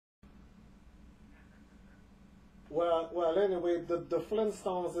Well. Anyway, the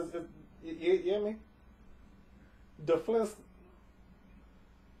Flintstones is you hear me? The Flintstones.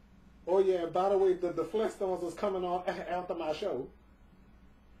 Oh yeah. By the way, the Flintstones is coming on after my show,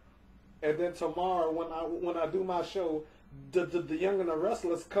 and then tomorrow when I do my show, the Young and the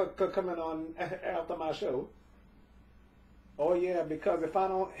Restless coming on after my show. Oh yeah, because if I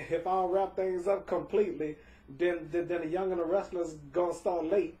don't wrap things up completely, then the Young and the Restless gonna start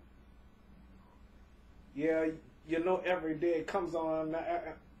late. Yeah, you know every day it comes on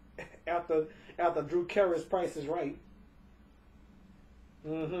after Drew Carey's Price is Right.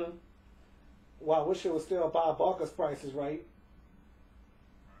 Mm-hmm. Well, I wish it was still Bob Barker's Price is Right.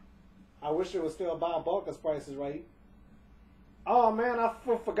 I wish it was still Bob Barker's Price is Right. Oh man, I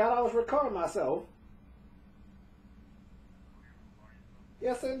forgot I was recording myself.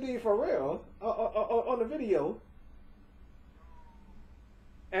 Yes, indeed, for real. On the video.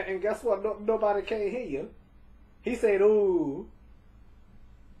 And guess what? Nobody can hear you. He said, ooh.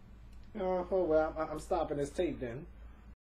 Oh well, I'm stopping this tape then.